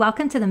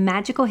Welcome to the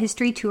Magical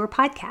History Tour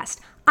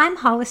podcast. I'm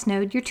Hollis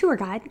Node, your tour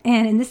guide,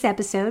 and in this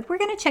episode, we're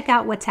going to check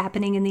out what's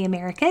happening in the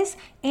Americas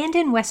and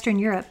in Western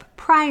Europe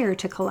prior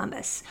to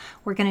Columbus.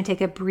 We're going to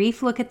take a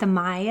brief look at the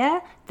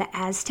Maya, the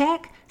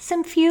Aztec,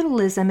 some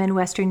feudalism in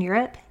Western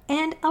Europe,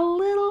 and a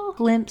little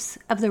glimpse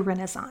of the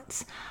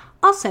Renaissance.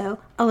 Also,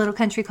 a little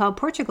country called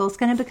Portugal is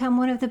going to become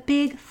one of the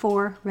big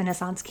four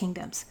Renaissance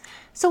kingdoms.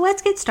 So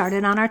let's get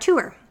started on our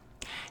tour.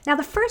 Now,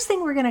 the first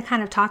thing we're going to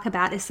kind of talk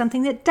about is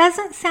something that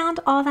doesn't sound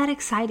all that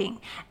exciting,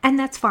 and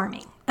that's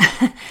farming.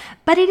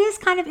 But it is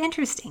kind of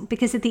interesting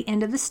because at the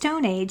end of the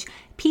Stone Age,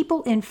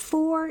 people in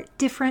 4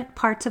 different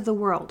parts of the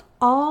world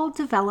all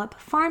develop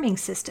farming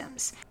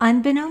systems,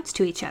 unbeknownst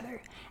to each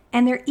other,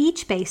 and they're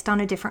each based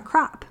on a different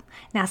crop.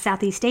 Now,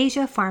 Southeast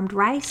Asia farmed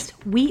rice,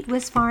 wheat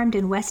was farmed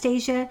in West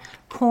Asia,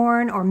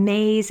 corn or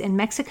maize in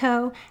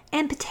Mexico,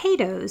 and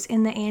potatoes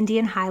in the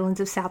Andean highlands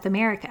of South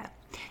America.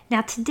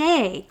 Now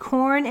today,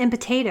 corn and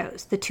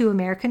potatoes, the 2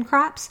 American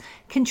crops,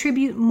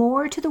 contribute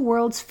more to the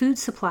world's food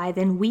supply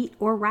than wheat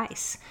or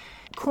rice.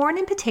 Corn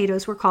and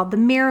potatoes were called the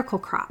miracle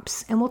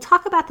crops, and we'll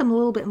talk about them a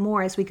little bit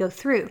more as we go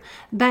through,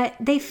 but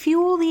they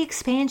fuel the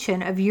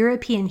expansion of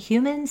European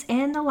humans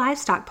and the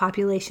livestock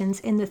populations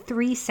in the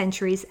 3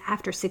 centuries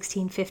after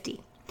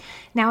 1650.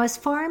 Now, as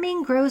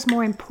farming grows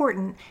more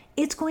important,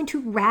 it's going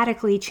to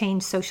radically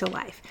change social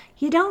life.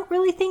 You don't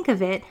really think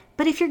of it,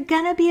 but if you're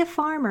going to be a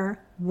farmer,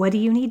 what do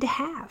you need to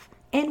have?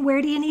 And where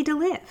do you need to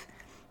live?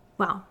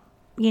 Well,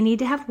 you need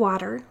to have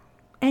water,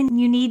 and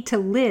you need to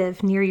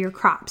live near your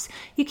crops.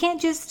 You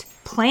can't just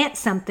plant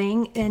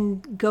something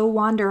and go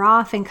wander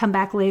off and come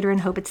back later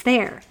and hope it's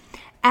there.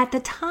 At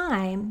the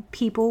time,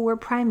 people were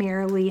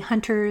primarily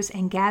hunters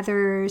and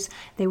gatherers.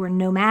 They were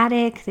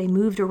nomadic. They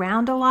moved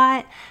around a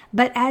lot.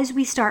 But as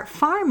we start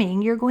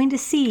farming, you're going to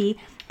see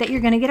that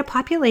you're going to get a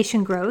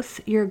population growth.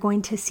 You're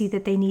going to see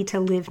that they need to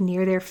live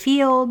near their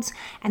fields,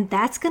 and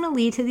that's going to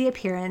lead to the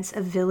appearance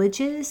of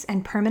villages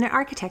and permanent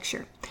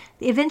architecture,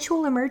 the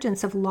eventual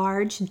emergence of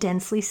large,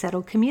 densely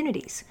settled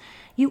communities.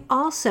 You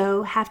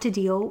also have to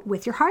deal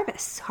with your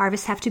harvests.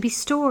 Harvests have to be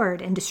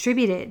stored and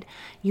distributed.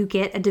 You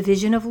get a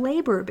division of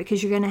labor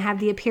because you're going to have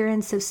the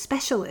appearance of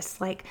specialists,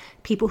 like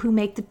people who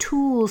make the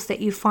tools that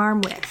you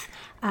farm with,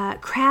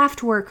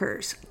 craft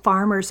workers,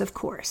 farmers, of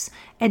course,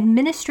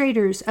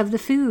 administrators of the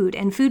food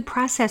and food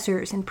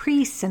processors and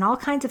priests and all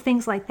kinds of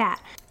things like that.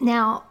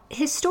 Now,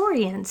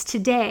 historians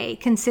today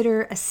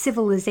consider a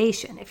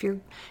civilization, if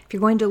you're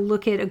going to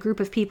look at a group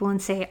of people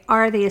and say,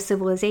 are they a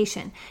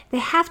civilization? They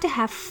have to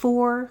have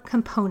 4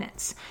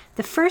 components.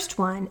 The first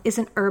one is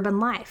an urban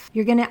life.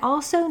 You're going to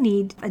also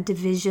need a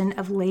division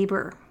of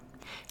labor.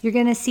 You're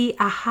going to see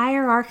a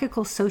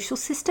hierarchical social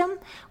system,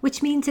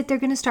 which means that they're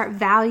going to start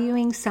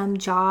valuing some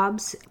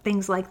jobs,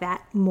 things like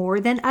that, more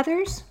than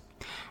others.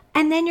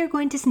 And then you're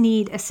going to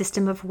need a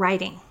system of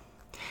writing.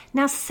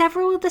 Now,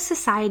 several of the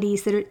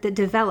societies that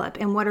develop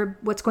and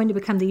what's going to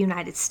become the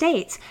United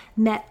States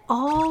met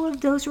all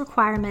of those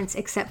requirements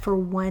except for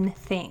one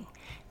thing.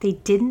 They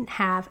didn't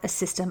have a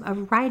system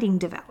of writing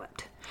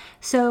developed.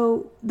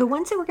 So the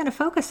ones that we're going to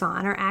focus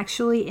on are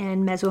actually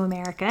in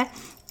Mesoamerica,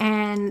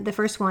 and the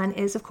first one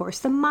is, of course,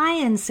 the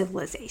Mayan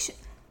civilization.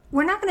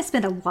 We're not going to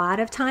spend a lot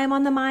of time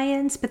on the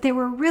Mayans, but they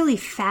were a really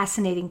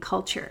fascinating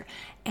culture,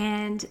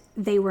 and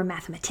they were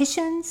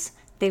mathematicians,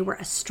 they were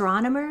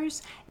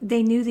astronomers,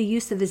 they knew the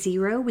use of a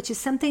zero, which is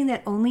something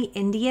that only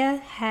India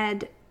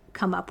had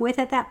come up with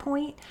at that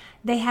point.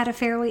 They had a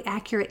fairly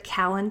accurate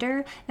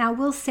calendar. Now,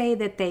 we'll say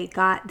that they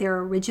got their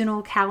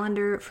original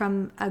calendar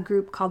from a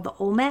group called the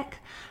Olmec,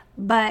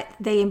 but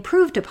they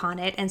improved upon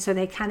it, and so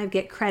they kind of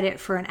get credit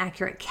for an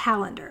accurate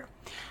calendar.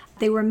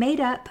 They were made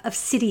up of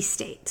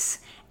city-states,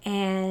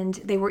 and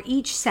they were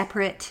each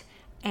separate,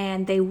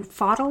 and they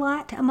fought a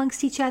lot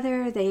amongst each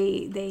other.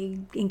 They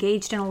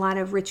engaged in a lot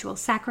of ritual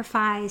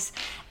sacrifice,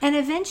 and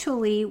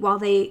eventually, while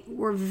they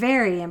were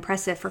very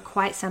impressive for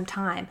quite some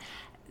time,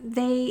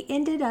 they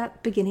ended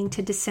up beginning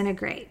to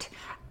disintegrate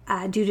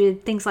due to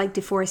things like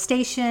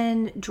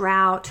deforestation,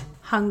 drought,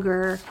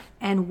 hunger,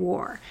 and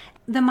war.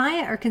 The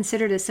Maya are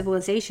considered a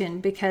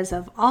civilization because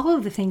of all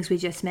of the things we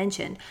just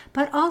mentioned,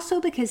 but also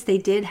because they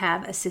did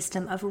have a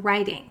system of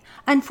writing.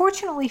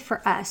 Unfortunately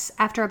for us,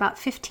 after about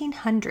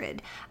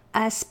 1500,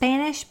 a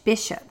Spanish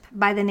bishop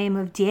by the name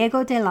of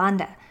Diego de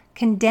Landa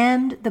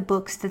condemned the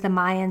books that the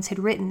Mayans had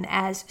written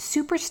as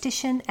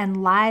superstition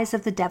and lies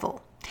of the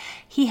devil.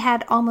 He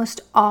had almost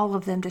all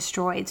of them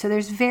destroyed, so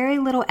there's very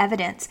little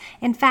evidence.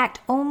 In fact,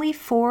 only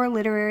 4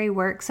 literary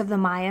works of the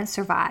Maya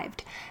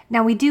survived.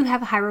 Now, we do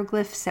have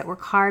hieroglyphs that were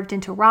carved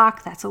into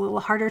rock. That's a little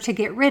harder to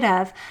get rid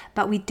of,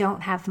 but we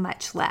don't have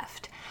much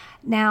left.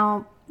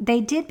 Now, they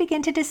did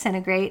begin to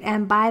disintegrate,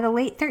 and by the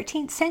late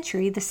 13th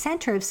century, the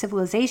center of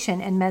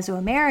civilization in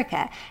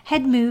Mesoamerica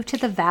had moved to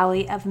the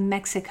Valley of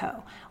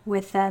Mexico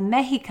with the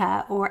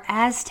Mexica or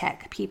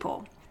Aztec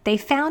people. They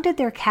founded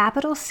their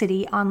capital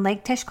city on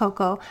Lake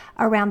Texcoco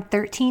around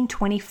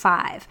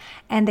 1325,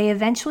 and they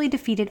eventually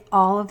defeated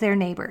all of their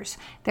neighbors.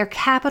 Their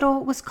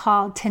capital was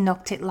called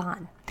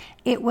Tenochtitlan.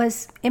 It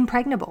was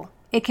impregnable.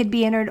 It could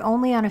be entered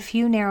only on a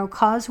few narrow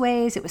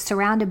causeways. It was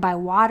surrounded by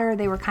water.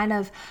 They were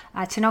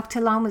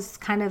Tenochtitlan was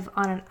kind of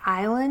on an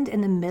island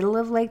in the middle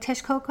of Lake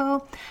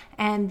Texcoco,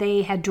 and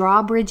they had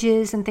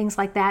drawbridges and things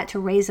like that to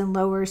raise and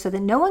lower so that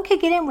no one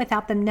could get in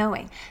without them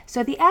knowing.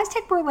 So the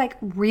Aztec were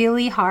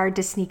really hard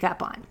to sneak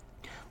up on.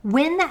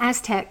 When the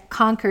Aztec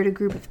conquered a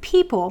group of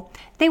people,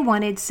 they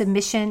wanted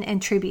submission and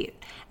tribute,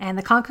 and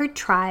the conquered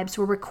tribes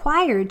were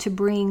required to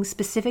bring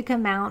specific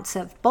amounts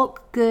of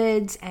bulk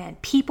goods and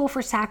people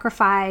for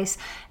sacrifice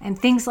and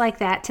things like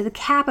that to the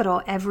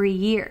capital every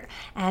year.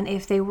 And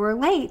if they were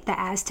late, the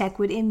Aztec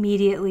would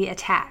immediately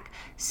attack.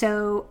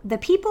 So the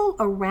people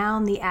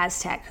around the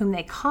Aztec whom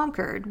they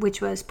conquered,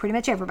 which was pretty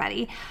much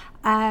everybody,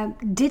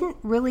 didn't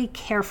really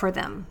care for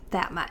them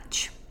that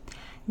much.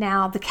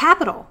 Now, the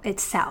capital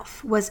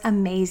itself was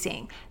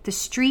amazing. The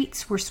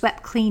streets were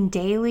swept clean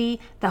daily.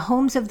 The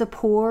homes of the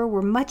poor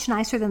were much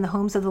nicer than the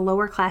homes of the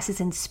lower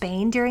classes in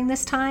Spain during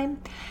this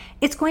time.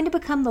 It's going to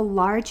become the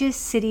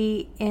largest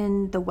city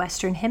in the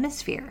Western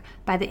Hemisphere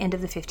by the end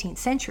of the 15th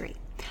century.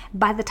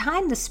 By the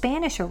time the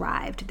Spanish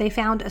arrived, they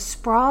found a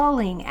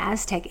sprawling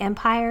Aztec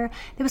empire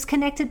that was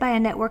connected by a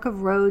network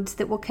of roads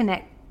that will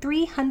connect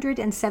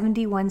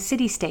 371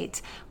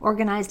 city-states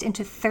organized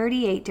into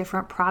 38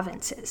 different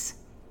provinces.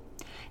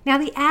 Now,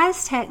 the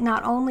Aztec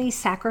not only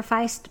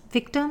sacrificed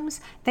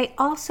victims, they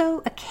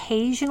also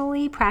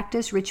occasionally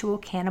practiced ritual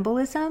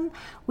cannibalism,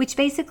 which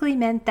basically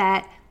meant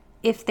that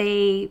if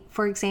they,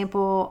 for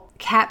example,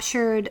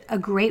 captured a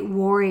great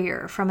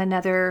warrior from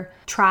another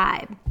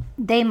tribe,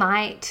 they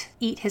might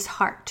eat his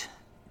heart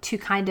to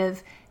kind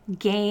of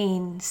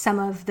gain some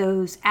of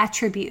those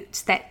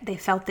attributes that they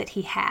felt that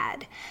he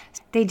had.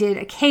 They did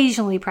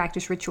occasionally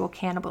practice ritual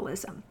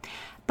cannibalism.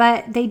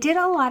 But they did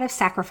a lot of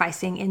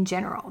sacrificing in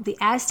general. The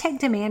Aztec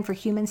demand for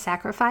human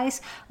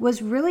sacrifice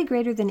was really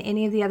greater than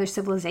any of the other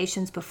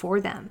civilizations before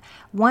them.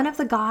 One of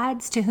the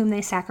gods to whom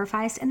they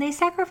sacrificed, and they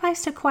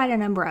sacrificed to quite a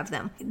number of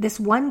them. This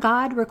one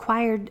god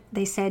required,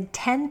 they said,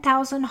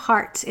 10,000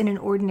 hearts in an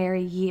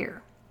ordinary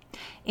year.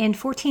 In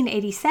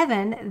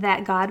 1487,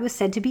 that god was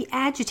said to be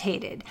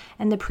agitated,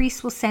 and the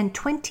priests will send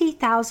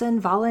 20,000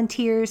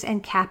 volunteers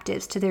and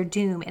captives to their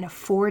doom in a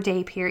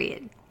 4-day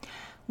period.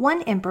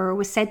 One emperor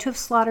was said to have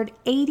slaughtered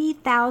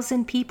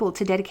 80,000 people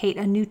to dedicate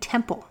a new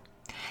temple.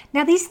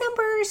 Now, these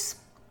numbers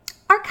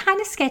are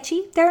kind of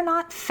sketchy. They're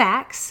not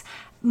facts.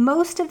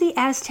 Most of the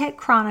Aztec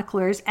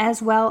chroniclers,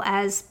 as well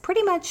as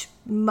pretty much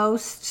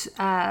most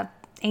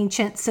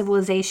ancient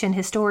civilization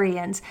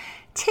historians,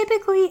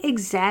 typically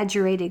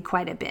exaggerated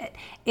quite a bit.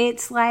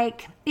 It's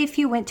like if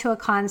you went to a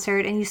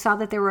concert and you saw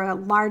that there were a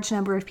large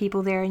number of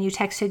people there and you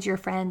texted your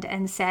friend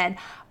and said,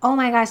 "Oh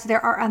my gosh,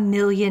 there are 1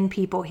 million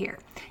people here."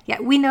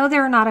 Yeah, we know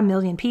there are not 1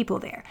 million people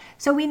there.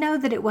 So we know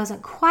that it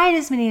wasn't quite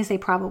as many as they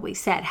probably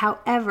said.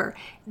 However,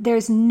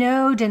 there's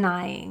no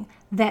denying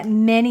that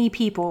many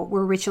people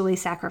were ritually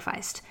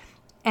sacrificed.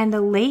 And the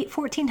late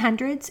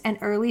 1400s and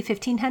early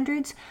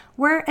 1500s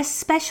were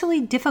especially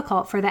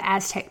difficult for the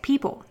Aztec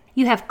people.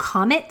 You have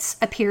comets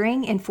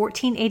appearing in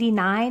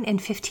 1489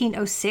 and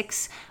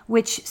 1506,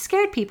 which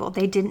scared people.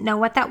 They didn't know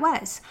what that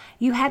was.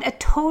 You had a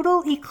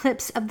total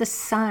eclipse of the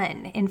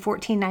sun in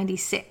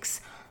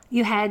 1496.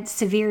 You had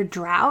severe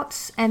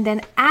droughts, and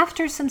then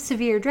after some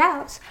severe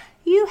droughts,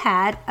 you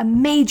had a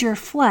major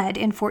flood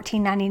in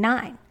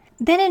 1499.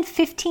 Then in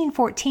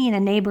 1514, a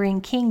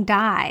neighboring king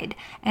died,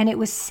 and it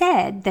was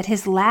said that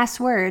his last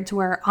words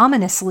were,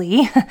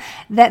 ominously,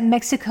 that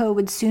Mexico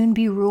would soon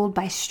be ruled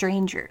by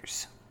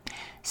strangers.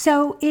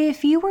 So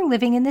if you were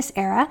living in this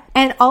era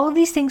and all of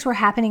these things were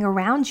happening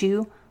around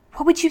you,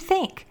 what would you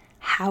think?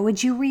 How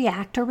would you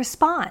react or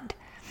respond?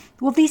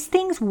 Well, these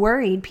things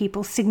worried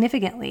people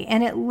significantly,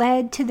 and it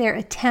led to their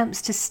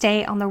attempts to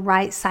stay on the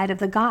right side of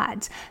the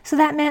gods. So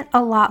that meant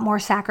a lot more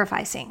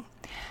sacrificing.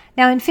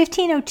 Now, in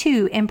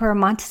 1502, Emperor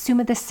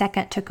Montezuma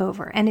II took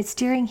over, and it's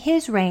during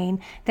his reign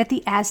that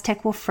the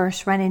Aztec will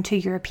first run into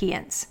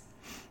Europeans.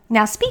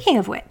 Now, speaking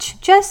of which,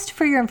 just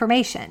for your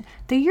information,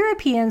 the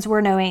Europeans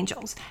were no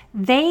angels.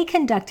 They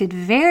conducted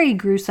very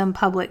gruesome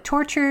public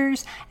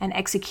tortures and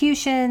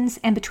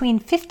executions, and between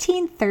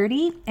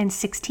 1530 and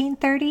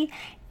 1630,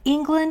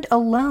 England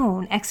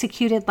alone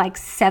executed like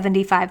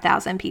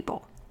 75,000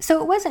 people. So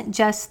it wasn't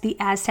just the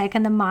Aztec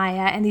and the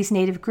Maya and these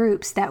native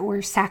groups that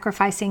were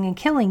sacrificing and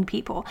killing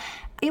people.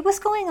 It was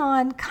going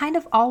on kind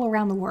of all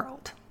around the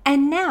world.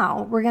 And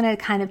now we're going to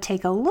kind of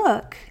take a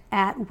look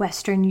at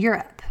Western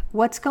Europe.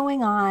 What's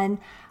going on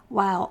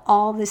while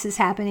all this is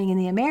happening in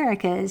the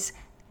Americas?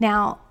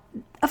 Now,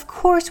 of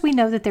course, we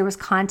know that there was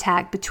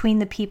contact between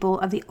the people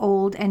of the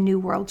Old and New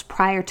Worlds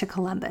prior to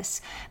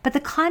Columbus. But the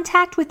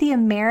contact with the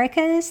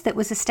Americas that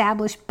was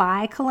established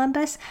by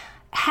Columbus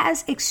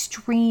has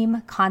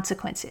extreme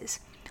consequences.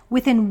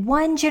 Within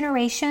one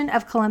generation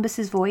of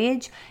Columbus's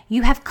voyage,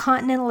 you have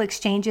continental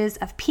exchanges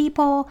of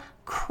people,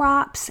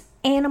 crops,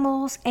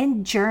 animals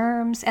and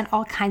germs and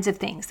all kinds of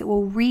things that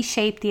will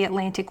reshape the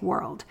Atlantic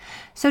world.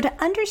 So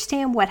to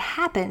understand what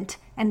happened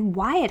and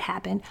why it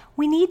happened,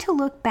 we need to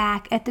look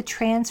back at the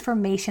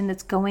transformation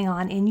that's going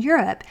on in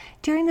Europe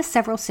during the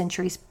several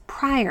centuries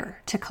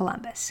prior to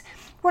Columbus.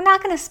 We're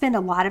not going to spend a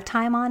lot of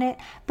time on it,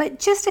 but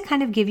just to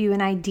kind of give you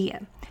an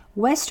idea.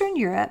 Western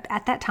Europe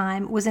at that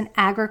time was an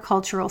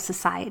agricultural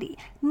society,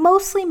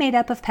 mostly made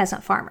up of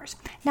peasant farmers.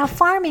 Now,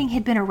 farming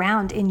had been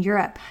around in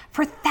Europe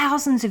for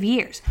thousands of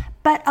years,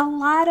 but a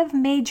lot of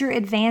major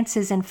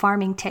advances in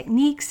farming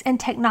techniques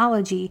and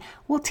technology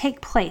will take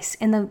place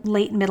in the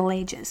late Middle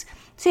Ages.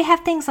 So you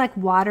have things like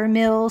water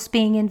mills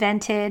being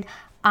invented,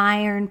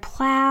 iron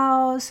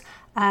plows,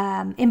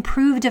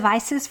 improved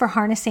devices for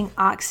harnessing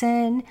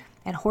oxen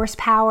and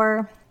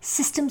horsepower.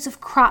 Systems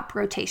of crop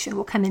rotation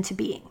will come into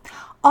being.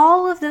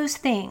 All of those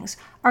things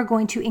are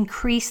going to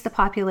increase the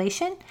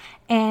population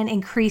and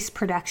increase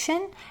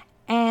production,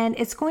 and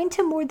it's going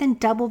to more than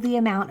double the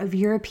amount of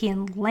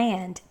European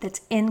land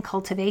that's in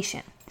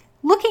cultivation.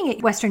 Looking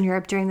at Western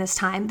Europe during this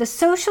time, the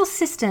social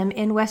system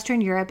in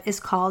Western Europe is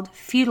called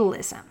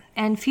feudalism.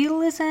 And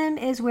feudalism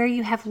is where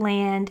you have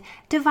land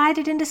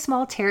divided into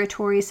small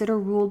territories that are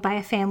ruled by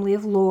a family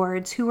of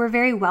lords who were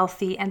very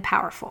wealthy and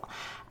powerful.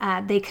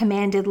 They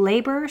commanded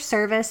labor,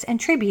 service, and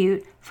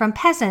tribute from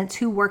peasants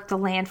who worked the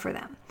land for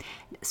them.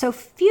 So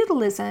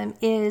feudalism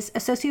is a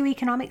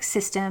socioeconomic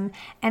system,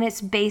 and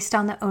it's based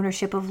on the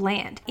ownership of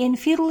land. In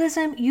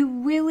feudalism, you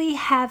really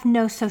have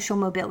no social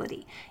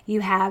mobility.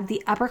 You have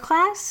the upper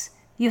class,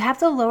 you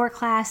have the lower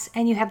class,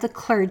 and you have the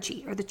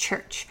clergy or the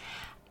church.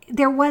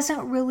 There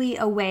wasn't really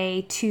a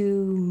way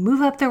to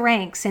move up the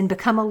ranks and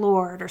become a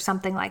lord or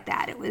something like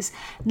that. It was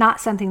not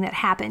something that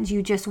happened.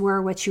 You just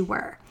were what you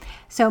were.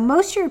 So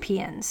most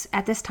Europeans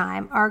at this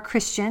time are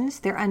Christians.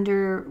 They're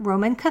under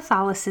Roman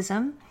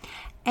Catholicism.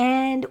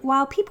 And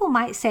while people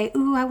might say,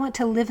 ooh, I want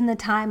to live in the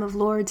time of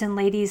lords and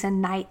ladies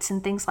and knights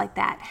and things like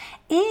that,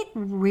 it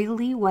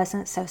really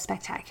wasn't so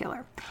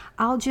spectacular.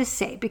 I'll just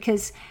say,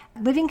 because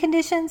living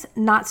conditions,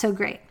 not so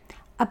great.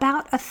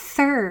 About a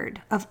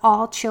third of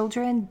all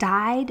children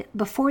died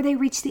before they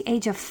reached the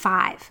age of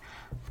 5.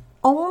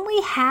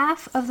 Only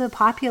half of the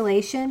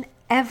population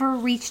ever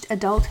reached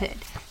adulthood.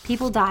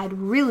 People died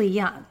really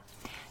young.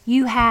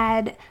 You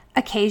had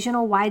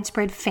occasional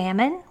widespread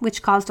famine,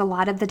 which caused a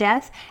lot of the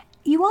death.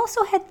 You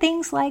also had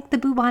things like the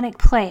bubonic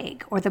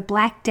plague, or the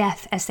Black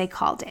Death, as they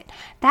called it.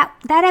 That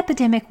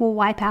epidemic will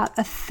wipe out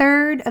a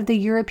third of the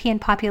European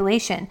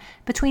population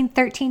between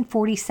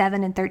 1347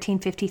 and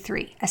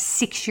 1353, a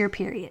 6-year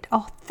period.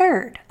 A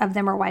third of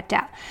them are wiped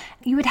out.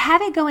 You would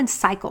have it go in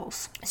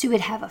cycles. So you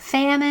would have a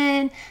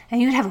famine, and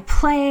you would have a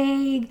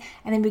plague,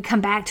 and then we'd come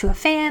back to a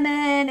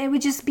famine. It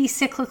would just be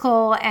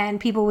cyclical,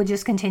 and people would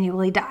just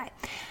continually die.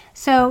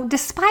 So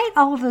despite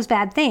all of those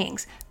bad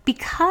things,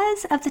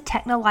 because of the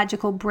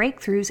technological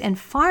breakthroughs in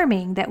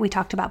farming that we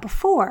talked about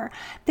before,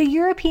 the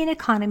European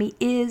economy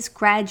is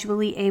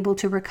gradually able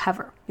to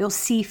recover. You'll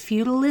see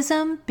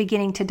feudalism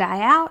beginning to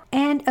die out,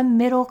 and a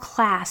middle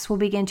class will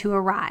begin to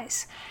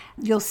arise.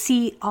 You'll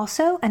see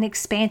also an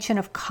expansion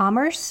of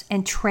commerce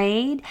and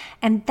trade,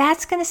 and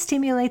that's going to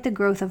stimulate the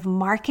growth of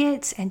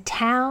markets and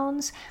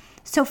towns.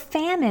 So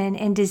famine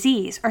and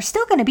disease are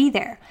still going to be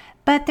there,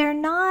 but they're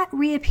not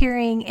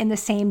reappearing in the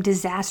same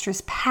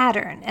disastrous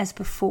pattern as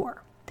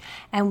before.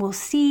 And we'll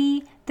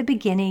see the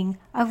beginning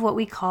of what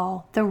we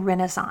call the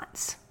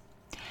Renaissance.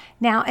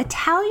 Now,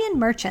 Italian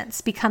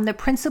merchants become the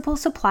principal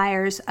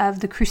suppliers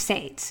of the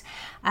Crusades.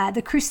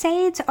 The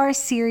Crusades are a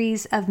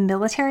series of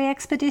military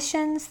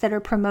expeditions that are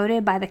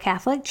promoted by the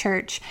Catholic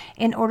Church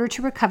in order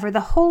to recover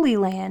the Holy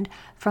Land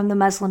from the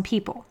Muslim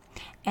people.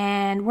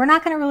 And we're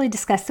not going to really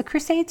discuss the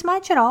Crusades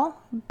much at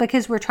all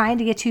because we're trying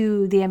to get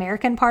to the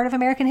American part of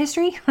American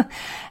history.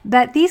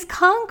 But these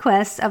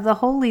conquests of the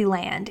Holy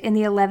Land in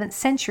the 11th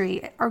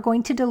century are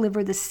going to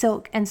deliver the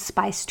silk and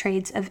spice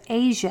trades of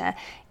Asia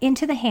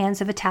into the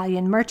hands of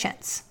Italian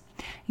merchants.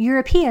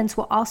 Europeans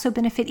will also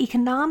benefit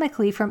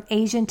economically from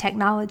Asian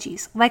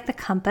technologies like the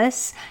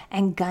compass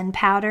and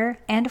gunpowder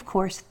and, of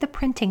course, the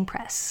printing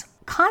press.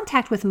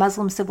 Contact with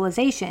Muslim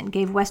civilization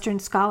gave Western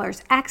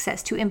scholars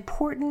access to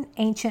important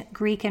ancient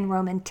Greek and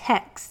Roman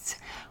texts,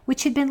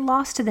 which had been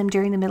lost to them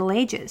during the Middle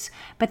Ages,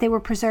 but they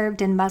were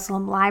preserved in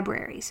Muslim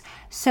libraries.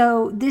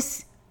 So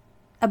this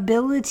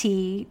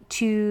ability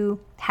to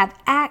have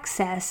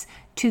access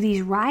to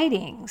these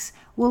writings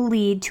will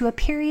lead to a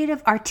period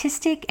of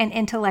artistic and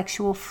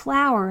intellectual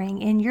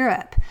flowering in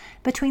Europe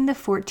between the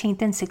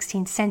 14th and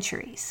 16th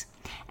centuries.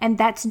 And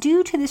that's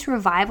due to this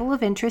revival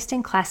of interest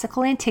in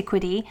classical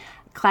antiquity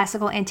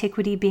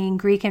being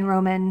Greek and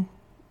Roman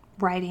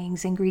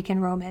writings and Greek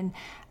and Roman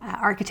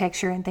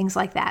architecture and things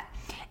like that.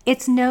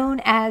 It's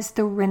known as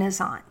the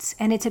Renaissance,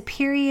 and it's a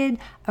period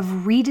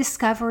of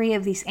rediscovery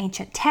of these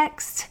ancient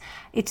texts.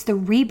 It's the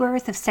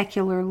rebirth of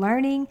secular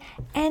learning,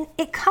 and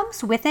it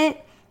comes with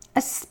it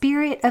a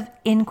spirit of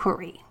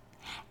inquiry.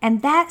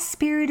 And that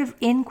spirit of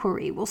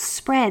inquiry will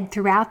spread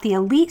throughout the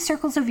elite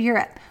circles of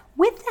Europe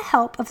with the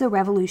help of the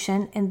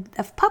revolution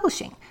of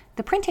publishing,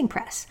 the printing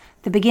press,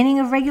 the beginning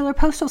of regular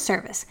postal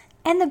service,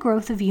 and the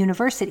growth of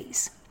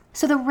universities.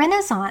 So the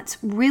Renaissance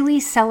really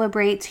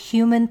celebrates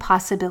human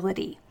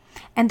possibility.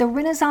 And the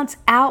Renaissance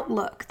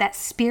outlook, that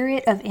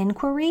spirit of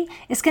inquiry,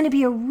 is going to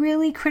be a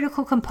really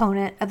critical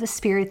component of the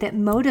spirit that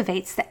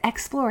motivates the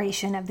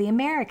exploration of the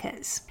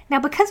Americas. Now,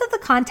 because of the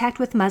contact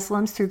with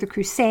Muslims through the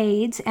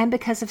Crusades and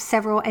because of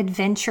several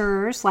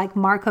adventurers like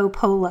Marco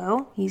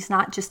Polo, he's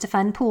not just a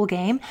fun pool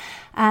game,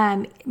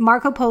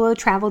 Marco Polo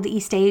traveled to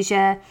East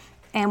Asia,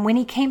 and when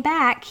he came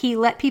back, he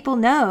let people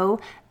know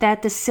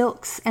that the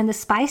silks and the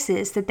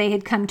spices that they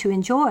had come to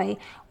enjoy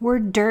were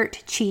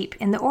dirt cheap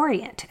in the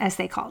Orient, as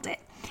they called it.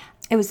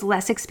 It was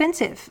less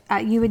expensive.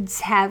 You would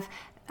have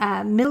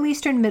Middle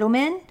Eastern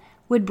middlemen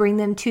would bring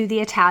them to the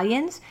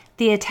Italians.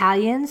 The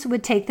Italians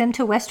would take them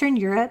to Western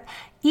Europe,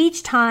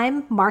 each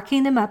time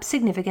marking them up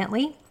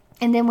significantly.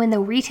 And then when the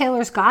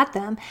retailers got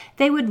them,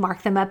 they would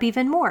mark them up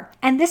even more.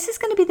 And this is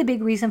going to be the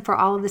big reason for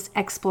all of this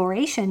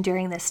exploration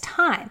during this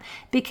time,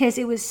 because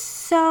it was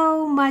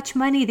so much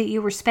money that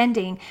you were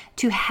spending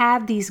to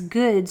have these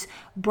goods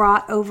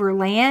brought over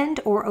land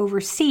or over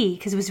sea,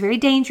 because it was very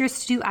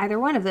dangerous to do either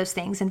one of those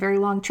things and very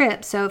long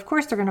trips. So of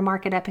course they're going to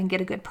mark it up and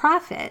get a good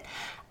profit.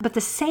 But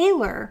the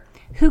sailor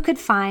who could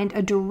find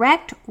a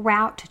direct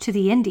route to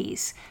the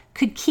Indies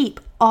could keep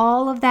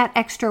all of that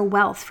extra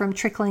wealth from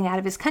trickling out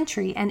of his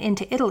country and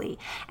into Italy.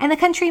 And the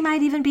country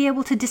might even be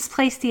able to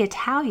displace the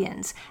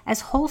Italians as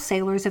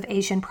wholesalers of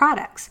Asian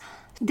products.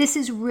 This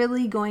is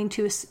really going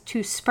to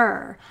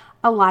spur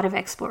a lot of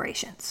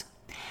explorations.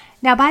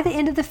 Now, by the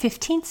end of the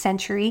 15th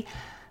century,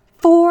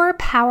 4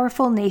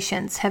 powerful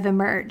nations have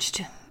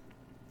emerged: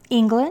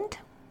 England,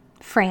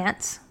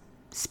 France,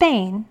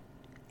 Spain,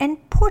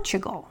 and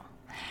Portugal.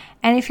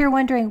 And if you're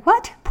wondering,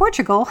 what?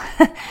 Portugal?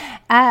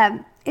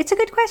 It's a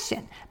good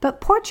question, but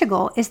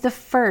Portugal is the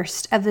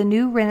first of the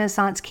new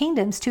Renaissance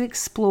kingdoms to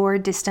explore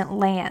distant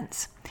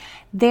lands.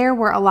 There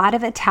were a lot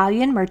of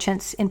Italian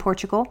merchants in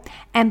Portugal,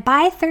 and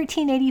by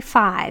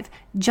 1385,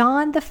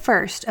 John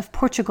I of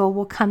Portugal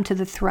will come to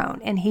the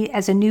throne, and he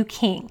as a new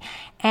king,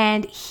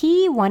 and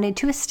he wanted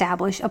to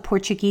establish a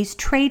Portuguese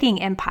trading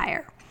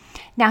empire.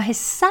 Now, his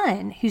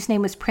son, whose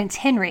name was Prince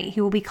Henry,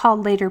 who will be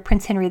called later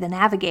Prince Henry the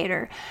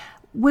Navigator,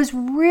 was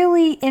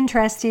really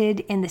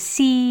interested in the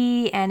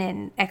sea and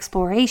in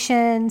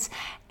explorations.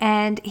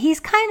 And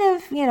he's kind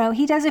of,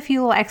 he does a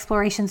few little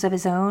explorations of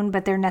his own,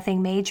 but they're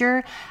nothing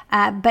major.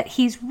 But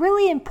he's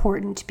really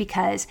important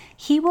because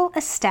he will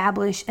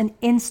establish an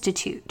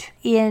institute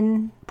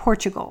in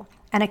Portugal,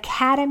 an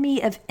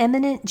academy of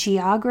eminent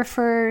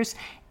geographers,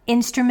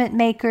 instrument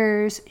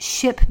makers,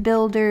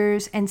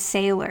 shipbuilders, and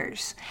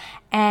sailors.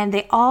 And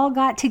they all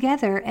got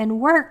together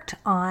and worked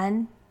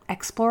on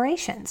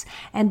explorations.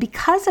 And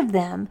because of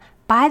them,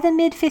 by the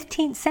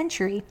mid-15th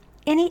century,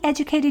 any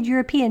educated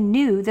European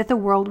knew that the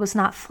world was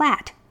not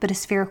flat, but a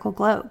spherical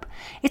globe.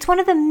 It's one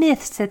of the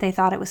myths that they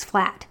thought it was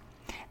flat.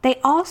 They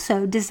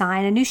also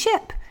designed a new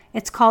ship.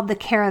 It's called the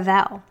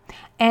Caravel,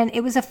 and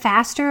it was a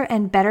faster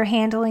and better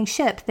handling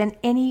ship than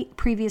any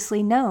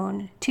previously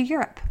known to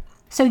Europe.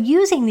 So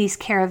using these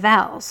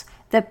caravels,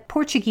 the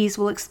Portuguese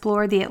will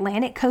explore the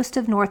Atlantic coast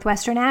of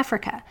northwestern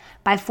Africa.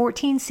 By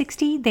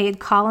 1460, they had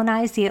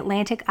colonized the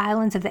Atlantic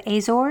islands of the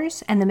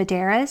Azores and the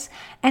Madeiras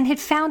and had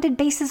founded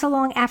bases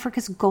along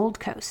Africa's Gold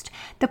Coast.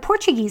 The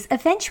Portuguese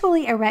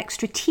eventually erect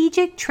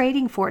strategic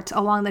trading forts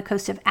along the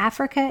coast of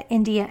Africa,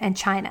 India, and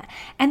China,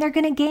 and they're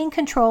going to gain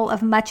control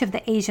of much of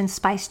the Asian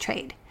spice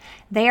trade.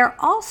 They are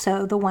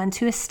also the ones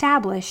who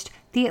established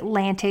the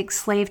Atlantic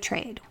slave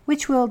trade,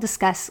 which we'll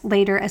discuss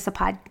later as the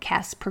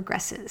podcast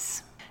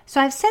progresses. So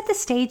I've set the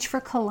stage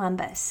for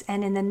Columbus,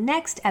 and in the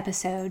next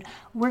episode,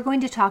 we're going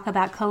to talk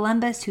about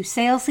Columbus, who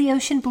sails the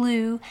ocean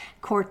blue,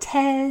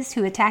 Cortez,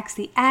 who attacks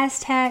the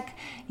Aztec,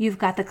 you've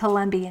got the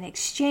Columbian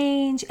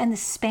Exchange, and the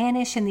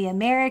Spanish in the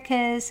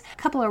Americas, a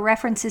couple of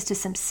references to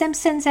some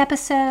Simpsons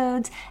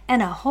episodes,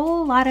 and a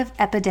whole lot of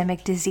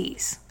epidemic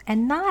disease,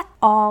 and not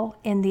all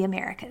in the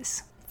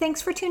Americas.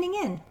 Thanks for tuning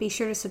in. Be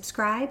sure to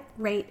subscribe,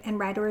 rate, and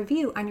write a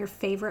review on your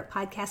favorite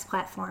podcast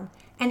platform.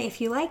 And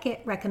if you like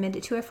it, recommend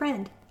it to a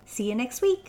friend. See you next week.